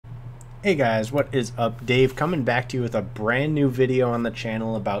Hey guys, what is up? Dave coming back to you with a brand new video on the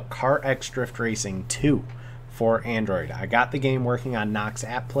channel about CarX Drift Racing 2 for Android. I got the game working on Nox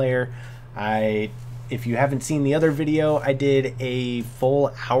App Player. If you haven't seen the other video, I did a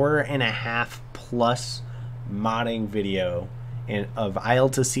full hour-and-a-half plus modding video of IL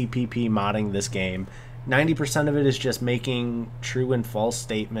to CPP modding this game. 90% of it is just making true and false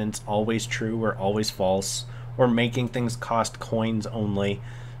statements, always true or always false, or making things cost coins only.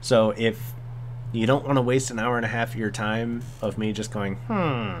 So if you don't want to waste an hour and a half of your time of me just going,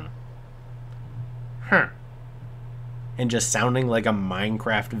 and just sounding like a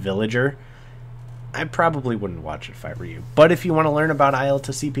Minecraft villager, I probably wouldn't watch it if I were you. But if you want to learn about IL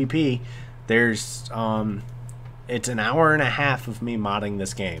to CPP, there's it's an hour and a half of me modding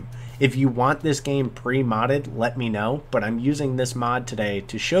this game. If you want this game pre-modded, let me know. But I'm using this mod today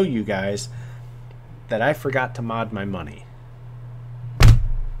to show you guys that I forgot to mod my money.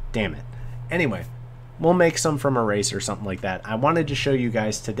 Damn it. Anyway, we'll make some from a race or something like that. I wanted to show you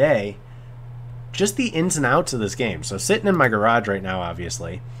guys today just the ins and outs of this game. So sitting in my garage right now,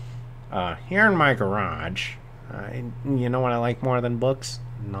 obviously. Here in my garage, you know what I like more than books?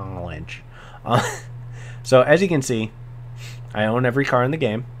 Knowledge. So as you can see, I own every car in the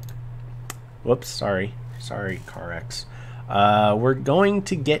game. Whoops, sorry. Sorry, CarX. We're going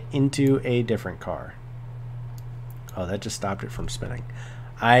to get into a different car. Oh, that just stopped it from spinning.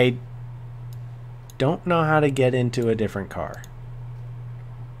 I don't know how to get into a different car.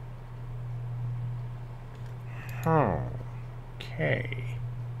 Okay.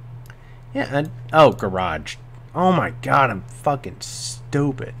 Yeah, oh, garage. Oh my god, I'm fucking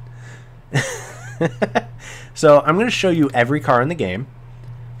stupid. So, I'm going to show you every car in the game.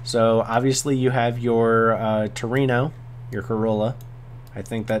 So, obviously you have your Torino, your Corolla. I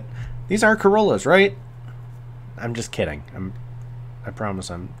think that these are Corollas, right? I'm just kidding. I promise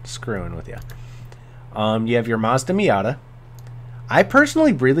I'm screwing with you. You have your Mazda Miata. I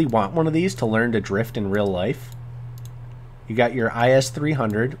personally really want one of these to learn to drift in real life. You got your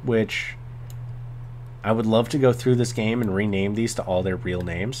IS300, which I would love to go through this game and rename these to all their real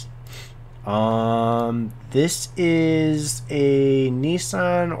names. This is a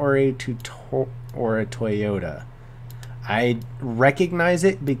Nissan or a Toyota. I recognize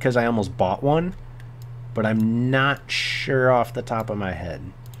it because I almost bought one, but I'm not sure off the top of my head.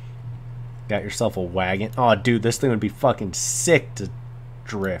 Got yourself a wagon. Oh, dude, this thing would be fucking sick to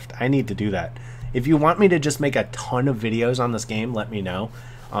drift. I need to do that. If you want me to just make a ton of videos on this game, let me know.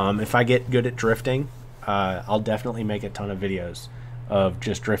 If I get good at drifting, I'll definitely make a ton of videos of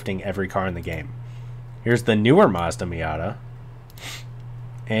just drifting every car in the game. Here's the newer Mazda Miata.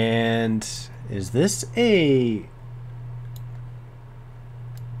 And is this a...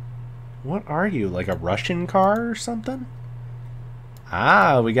 what are you, like a Russian car or something?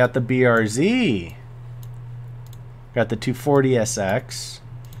 Ah, we got the BRZ. Got the 240SX.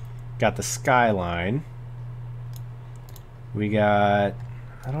 Got the Skyline. We got...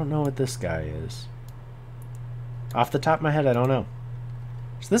 I don't know what this guy is. Off the top of my head, I don't know.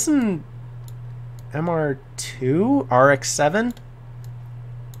 Is this an MR2? RX-7?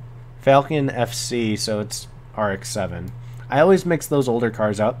 Falcon FC, so it's RX-7. I always mix those older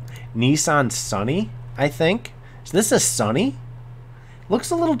cars up. Nissan Sunny, I think. Is this a Sunny? Looks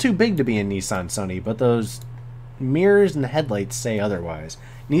a little too big to be a Nissan Sunny, but those mirrors and headlights say otherwise.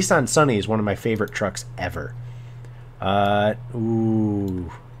 Nissan Sunny is one of my favorite trucks ever. Ooh,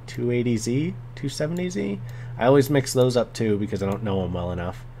 280Z, 270Z. I always mix those up too because I don't know them well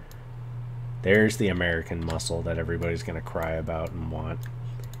enough. There's the American muscle that everybody's gonna cry about and want.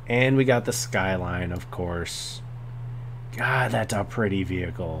 And we got the Skyline, of course. God, that's a pretty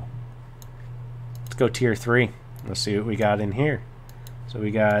vehicle. Let's go tier 3. Let's see what we got in here. So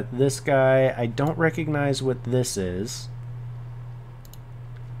we got this guy. I don't recognize what this is.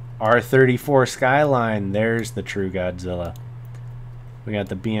 R34 Skyline. There's the true Godzilla. We got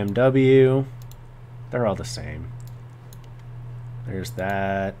the BMW. They're all the same. There's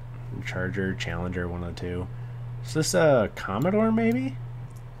that. Charger, Challenger 102. Is this a Commodore maybe?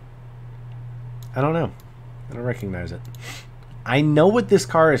 I don't know. I don't recognize it. I know what this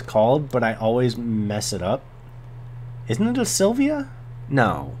car is called, but I always mess it up. Isn't it a Sylvia?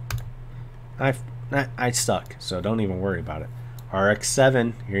 No. I suck, so don't even worry about it.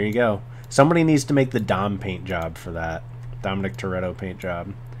 RX-7, here you go. Somebody needs to make the Dom paint job for that. Dominic Toretto paint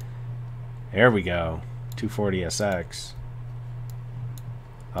job. There we go. 240SX.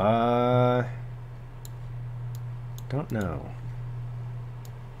 Don't know.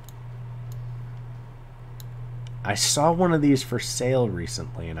 I saw one of these for sale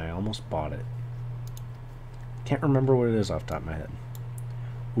recently and I almost bought it. Can't remember what it is off the top of my head.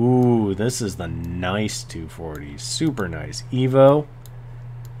 Ooh, this is the nice 240. Super nice. Evo.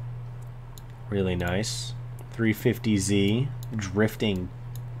 Really nice. 350Z. Drifting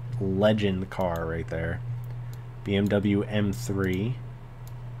legend car right there. BMW M3.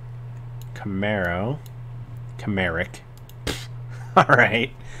 Camaro. Camaric.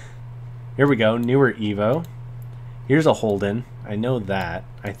 Alright. Here we go. Newer Evo. Here's a Holden. I know that.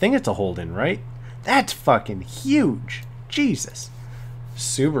 I think it's a Holden, right? That's fucking huge. Jesus.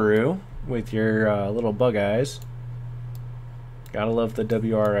 Subaru with your little bug eyes. Gotta love the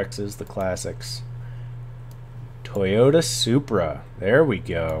WRXs, the classics. Toyota Supra. There we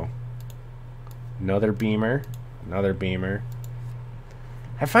go. Another Beamer. Another Beamer.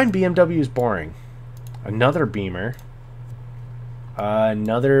 I find BMWs boring. Another Beamer.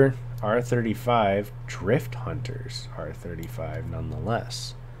 Another R35. Drift Hunters R35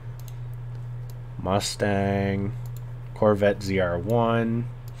 nonetheless. Mustang. Corvette ZR1.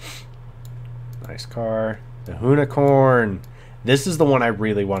 Nice car. The Unicorn. This is the one I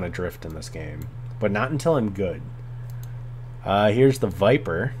really want to drift in this game, but not until I'm good. Here's the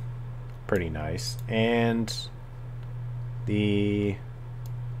Viper. Pretty nice. And the...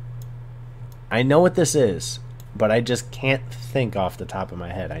 I know what this is, but I just can't think off the top of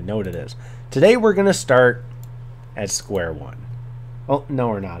my head. I know what it is. Today we're going to start at square one. Well, no,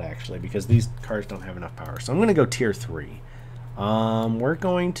 we're not actually, because these cars don't have enough power. So I'm going to go tier 3. We're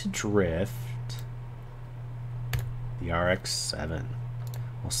going to drift the RX-7.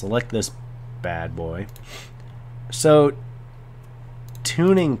 We'll select this bad boy. So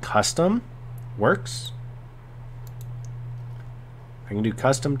tuning custom works. I can do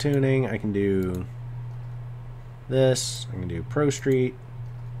custom tuning. I can do this. I can do Pro Street.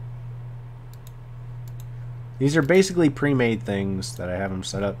 These are basically pre-made things that I have them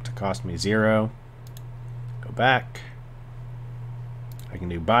set up to cost me 0. Go back. I can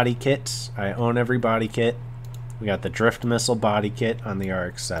do body kits. I own every body kit. We got the Drift Missile body kit on the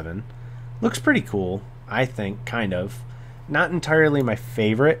RX-7. Looks pretty cool, I think, kind of. Not entirely my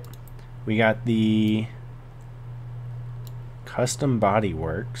favorite. We got the Custom Body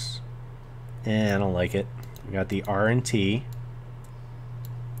Works. I don't like it. We got the R&T.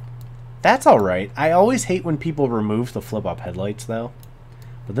 That's alright. I always hate when people remove the flip-up headlights, though.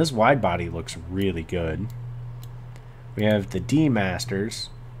 But this wide body looks really good. We have the D-Masters.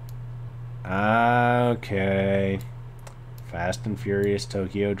 Okay. Fast and Furious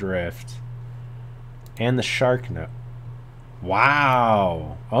Tokyo Drift. And the Shark Note.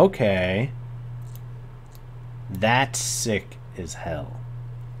 Wow. Okay. That's sick as hell.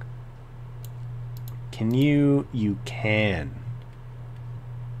 Can you... You can.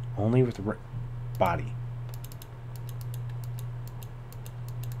 Only with body.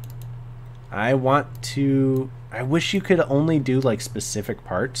 I want to... I wish you could only do like specific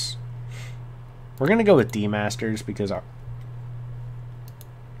parts. We're going to go with D-Masters because our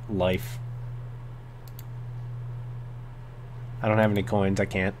life. I don't have any coins. I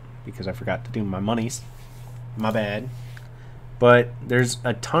can't because I forgot to do my monies. My bad. But there's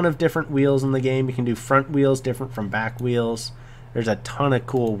a ton of different wheels in the game. You can do front wheels different from back wheels. There's a ton of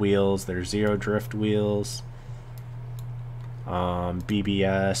cool wheels. There's zero drift wheels.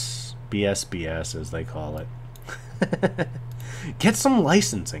 BBS. BSBS as they call it. Get some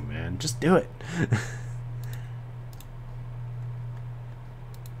licensing, man. Just do it.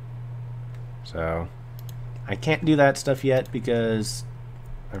 So, I can't do that stuff yet because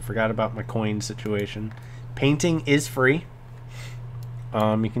I forgot about my coin situation. Painting is free.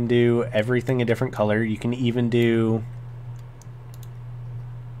 You can do everything a different color. You can even do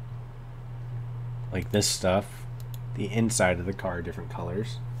like this stuff. The inside of the car, different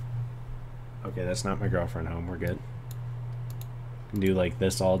colors. Okay, that's not my girlfriend home. We're good. You can do like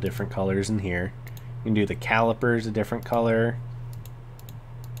this, all different colors in here. You can do the calipers a different color,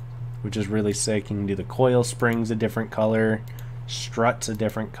 which is really sick. You can do the coil springs a different color, struts a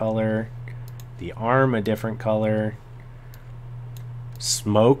different color, the arm a different color,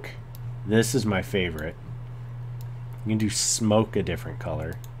 smoke. This is my favorite. You can do smoke a different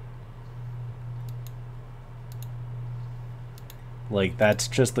color. Like, that's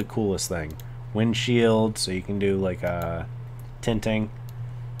just the coolest thing. Windshield, so you can do like tinting.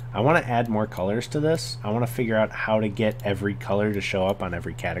 I want to add more colors to this. I want to figure out how to get every color to show up on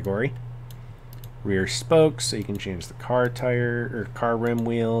every category. Rear spokes, so you can change the car tire or car rim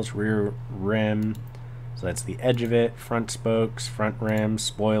wheels, rear rim, so that's the edge of it, front spokes, front rim,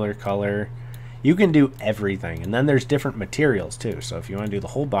 spoiler color. You can do everything, and then there's different materials too. So if you want to do the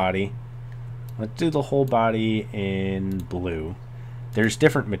whole body, let's do the whole body in blue. There's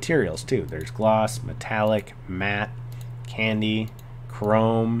different materials too. There's gloss, metallic, matte, candy,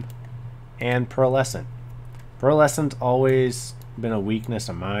 chrome, and pearlescent. Pearlescent's always been a weakness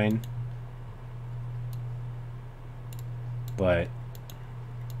of mine, but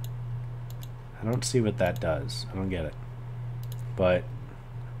I don't see what that does. I don't get it. But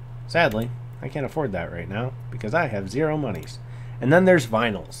sadly, I can't afford that right now because I have 0 monies. And then there's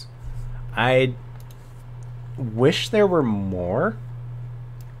vinyls. I wish there were more.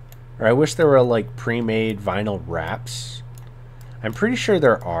 Or I wish there were like pre-made vinyl wraps. I'm pretty sure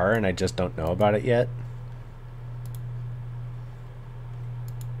there are, and I just don't know about it yet.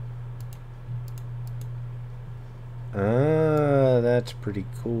 Ah, that's pretty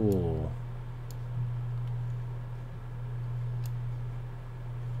cool.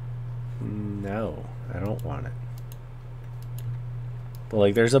 No, I don't want it. But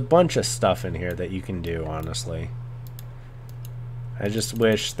like, there's a bunch of stuff in here that you can do, honestly. I just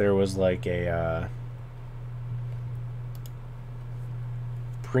wish there was like a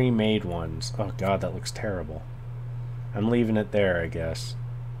pre-made ones. Oh god, that looks terrible. I'm leaving it there, I guess.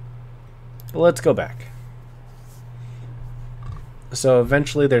 But let's go back. So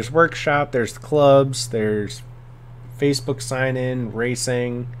eventually there's workshop, there's clubs, there's Facebook sign-in,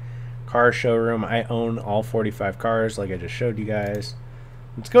 racing, car showroom. I own all 45 cars like I just showed you guys.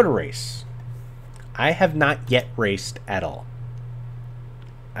 Let's go to race. I have not yet raced at all.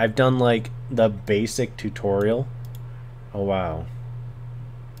 I've done like the basic tutorial. Oh wow.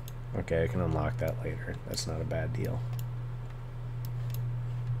 Okay, I can unlock that later. That's not a bad deal.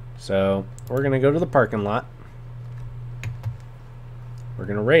 So we're gonna go to the parking lot. We're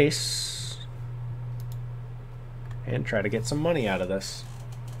gonna race and try to get some money out of this.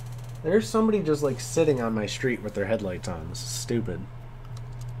 There's somebody just like sitting on my street with their headlights on. This is stupid.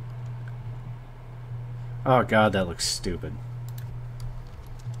 Oh god, that looks stupid.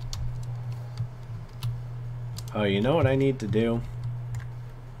 Oh, you know what I need to do?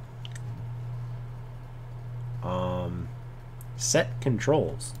 Set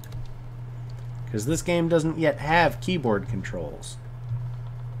controls. Because this game doesn't yet have keyboard controls.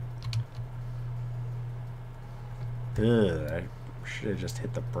 Ugh, I should have just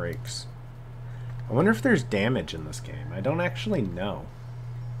hit the brakes. I wonder if there's damage in this game. I don't actually know.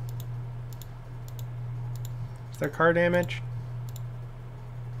 Is there car damage?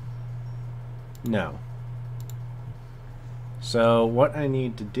 No. So what I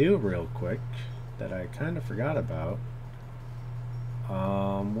need to do real quick that I kind of forgot about.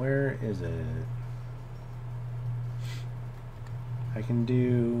 Where is it? I can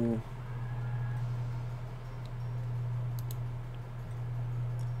do...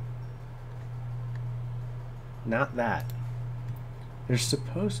 Not that. There's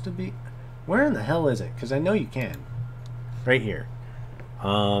supposed to be... Where in the hell is it? Because I know you can. Right here.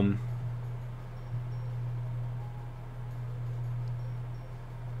 Oh,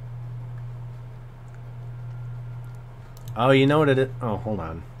 you know what it is? Oh, hold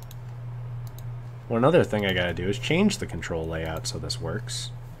on. One other thing I gotta do is change the control layout so this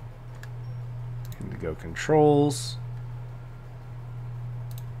works. I'm gonna go controls.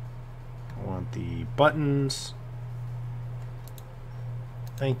 I want the buttons.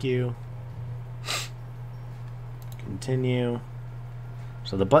 Thank you. Continue.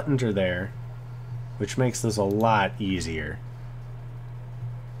 So the buttons are there, which makes this a lot easier.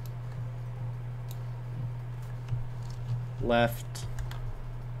 Left.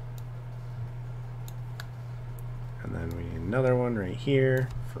 And then we need another one right here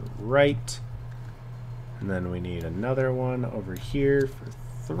for right. And then we need another one over here for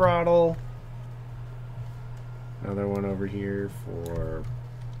throttle. Another one over here for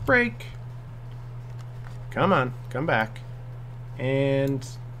brake. Come on, come back. And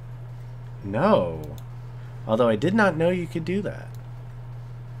no. Although I did not know you could do that.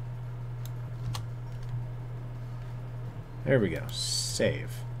 There we go.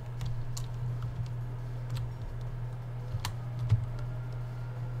 Save.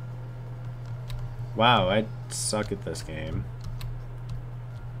 Wow, I suck at this game.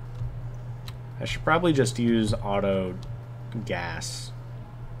 I should probably just use auto gas.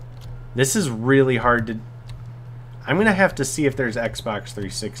 This is really hard to... I'm going to have to see if there's Xbox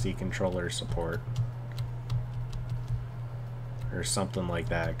 360 controller support. Or something like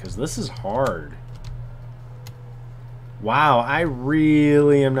that, because this is hard. Wow, I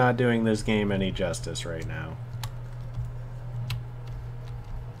really am not doing this game any justice right now.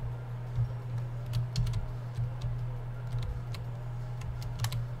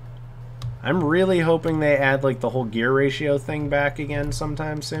 I'm really hoping they add like the whole gear ratio thing back again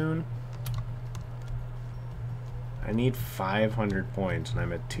sometime soon. I need 500 points and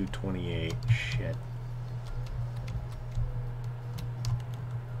I'm at 228. Shit.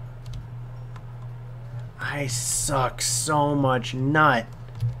 I suck so much nut.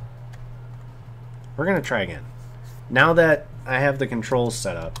 We're gonna try again. Now that I have the controls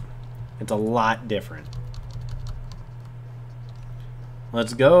set up, it's a lot different.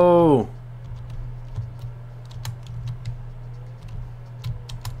 Let's go.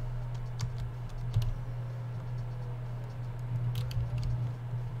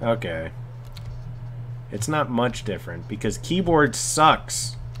 Okay. It's not much different because keyboard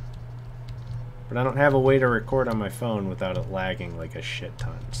sucks. But I don't have a way to record on my phone without it lagging like a shit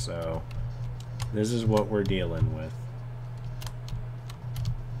ton. So this is what we're dealing with.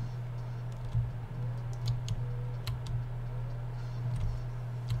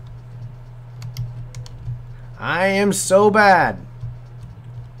 I am so bad.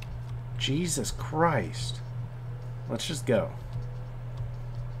 Jesus Christ. Let's just go.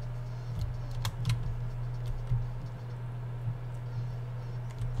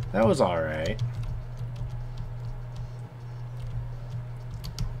 That was alright.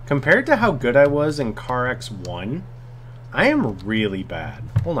 Compared to how good I was in CarX 1, I am really bad.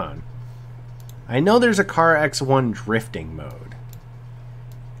 Hold on. I know there's a CarX 1 drifting mode.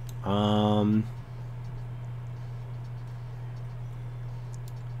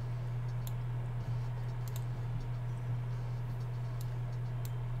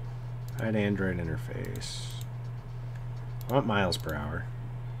 Hide Android interface. I want miles per hour.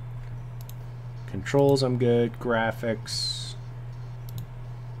 Controls, I'm good. Graphics,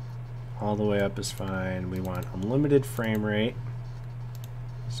 all the way up is fine. We want unlimited frame rate.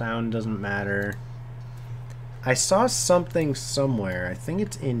 Sound doesn't matter. I saw something somewhere. I think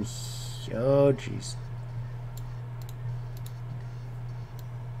it's in... Oh, jeez.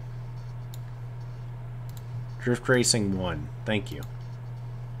 Drift Racing 1. Thank you.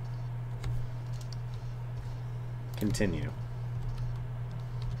 Continue.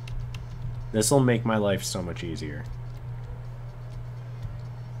 This will make my life so much easier.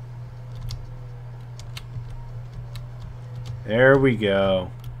 There we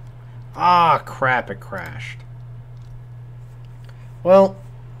go. Ah, crap, it crashed. Well,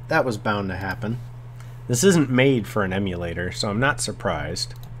 that was bound to happen. This isn't made for an emulator, so I'm not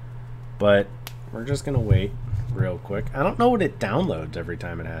surprised. But we're just going to wait real quick. I don't know what it downloads every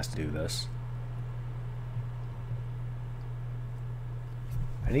time it has to do this.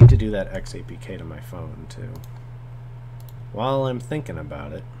 I need to do that APK to my phone, too. While I'm thinking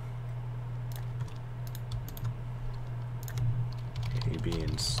about it. AB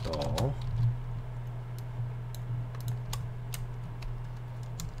install.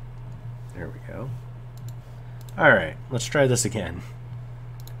 There we go. Alright, let's try this again.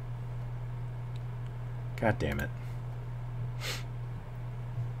 God damn it.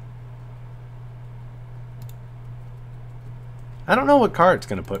 I don't know what car it's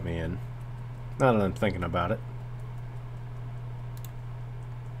going to put me in, now that I'm thinking about it.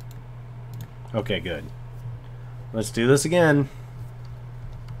 Okay, good. Let's do this again.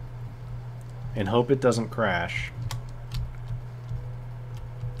 And hope it doesn't crash.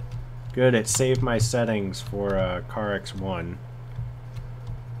 Good, it saved my settings for CarX 1.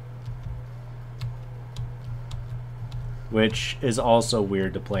 Which is also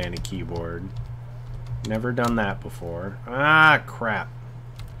weird to play on a keyboard. Never done that before. Ah, crap.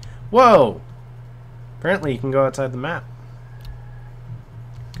 Whoa! Apparently you can go outside the map.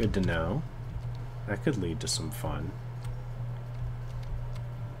 Good to know. That could lead to some fun.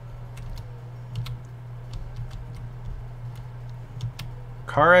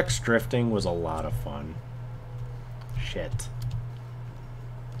 CarX drifting was a lot of fun. Shit.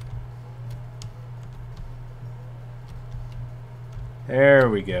 There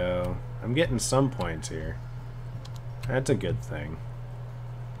we go. I'm getting some points here. That's a good thing.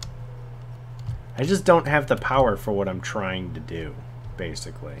 I just don't have the power for what I'm trying to do,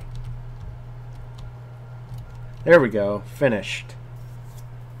 basically. There we go. Finished.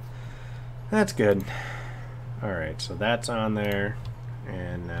 That's good. Alright, so that's on there.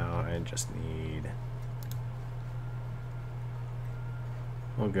 And now I just need...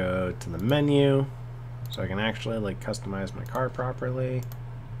 We'll go to the menu so I can actually like customize my car properly.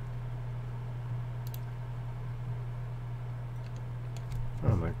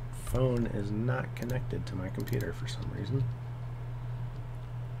 Oh, my phone is not connected to my computer for some reason.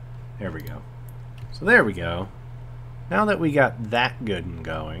 There we go. So there we go. Now that we got that good and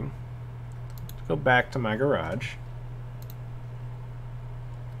going, let's go back to my garage.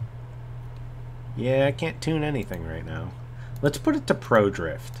 Yeah, I can't tune anything right now. Let's put it to Pro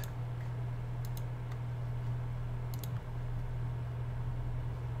Drift.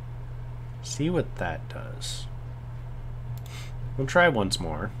 See what that does. We'll try once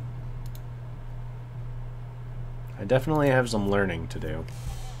more. I definitely have some learning to do.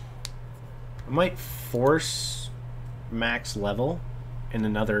 I might force max level in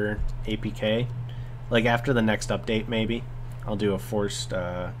another APK. Like after the next update, maybe. I'll do a forced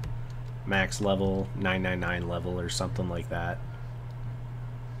max level, 999 level or something like that.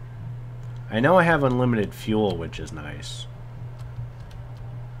 I know I have unlimited fuel, which is nice.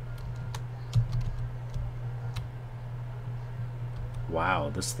 Wow,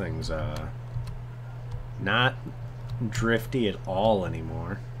 this thing's not drifty at all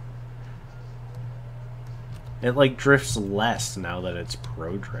anymore. It like drifts less now that it's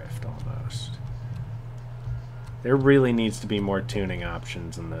pro drift almost. There really needs to be more tuning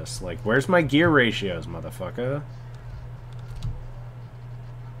options in this. Like, where's my gear ratios, motherfucker?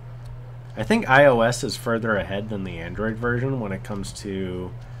 I think iOS is further ahead than the Android version when it comes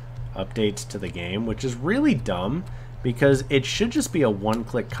to updates to the game, which is really dumb because it should just be a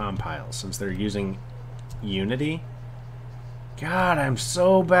one-click compile since they're using Unity. God, I'm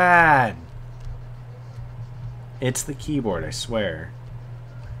so bad. It's the keyboard, I swear.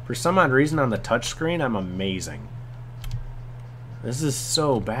 For some odd reason on the touchscreen, I'm amazing. This is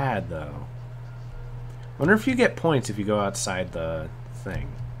so bad, though. Wonder if you get points if you go outside the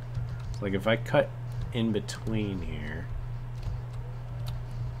thing. Like if I cut in between here.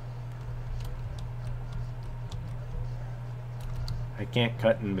 I can't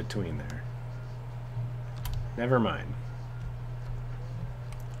cut in between there. Never mind.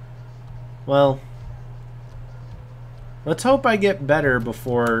 Well, let's hope I get better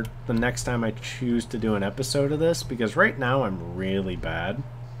before the next time I choose to do an episode of this, because right now I'm really bad.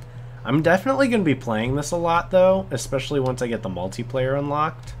 I'm definitely going to be playing this a lot, though, especially once I get the multiplayer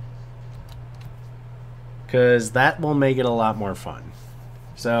unlocked, because that will make it a lot more fun.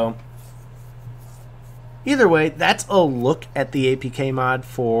 So, either way, that's a look at the APK mod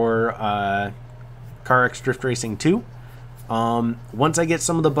for CarX Drift Racing 2. Once I get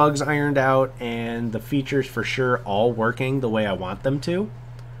some of the bugs ironed out and the features for sure all working the way I want them to,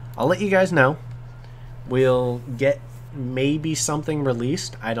 I'll let you guys know. We'll get maybe something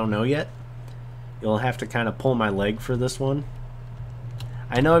released. I don't know yet. You'll have to kind of pull my leg for this one.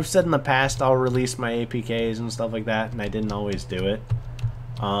 I know I've said in the past I'll release my APKs and stuff like that, and I didn't always do it.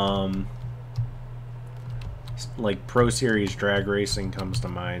 Like Pro Series Drag Racing comes to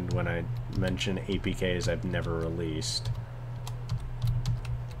mind when I mention APKs I've never released.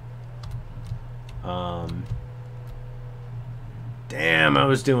 Damn, I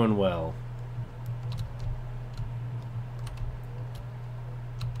was doing well.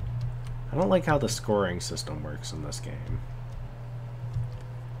 I don't like how the scoring system works in this game.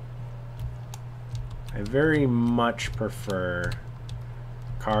 I very much prefer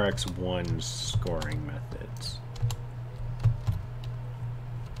CarX 1's scoring methods.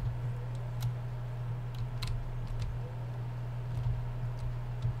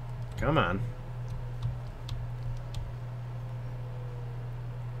 Come on.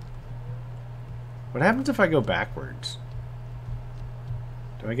 What happens if I go backwards?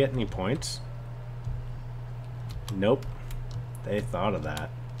 Do I get any points? Nope. They thought of that.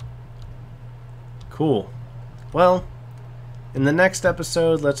 Cool. Well, in the next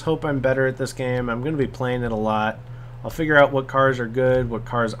episode, let's hope I'm better at this game. I'm going to be playing it a lot. I'll figure out what cars are good, what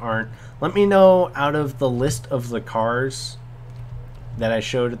cars aren't. Let me know out of the list of the cars that I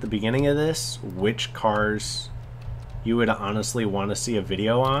showed at the beginning of this, which cars you would honestly want to see a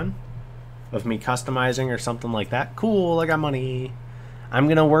video on of me customizing or something like that. Cool, I got money. I'm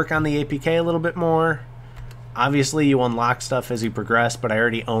going to work on the APK a little bit more. Obviously, you unlock stuff as you progress, but I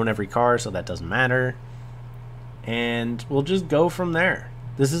already own every car, so that doesn't matter. And we'll just go from there.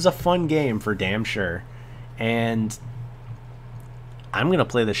 This is a fun game for damn sure. And I'm going to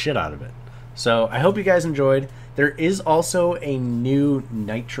play the shit out of it. So I hope you guys enjoyed. There is also a new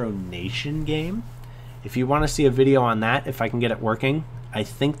Nitro Nation game. If you want to see a video on that, if I can get it working. I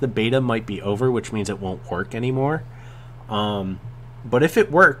think the beta might be over, which means it won't work anymore. But if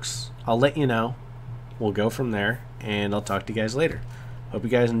it works, I'll let you know. We'll go from there, and I'll talk to you guys later. Hope you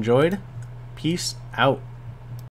guys enjoyed. Peace out.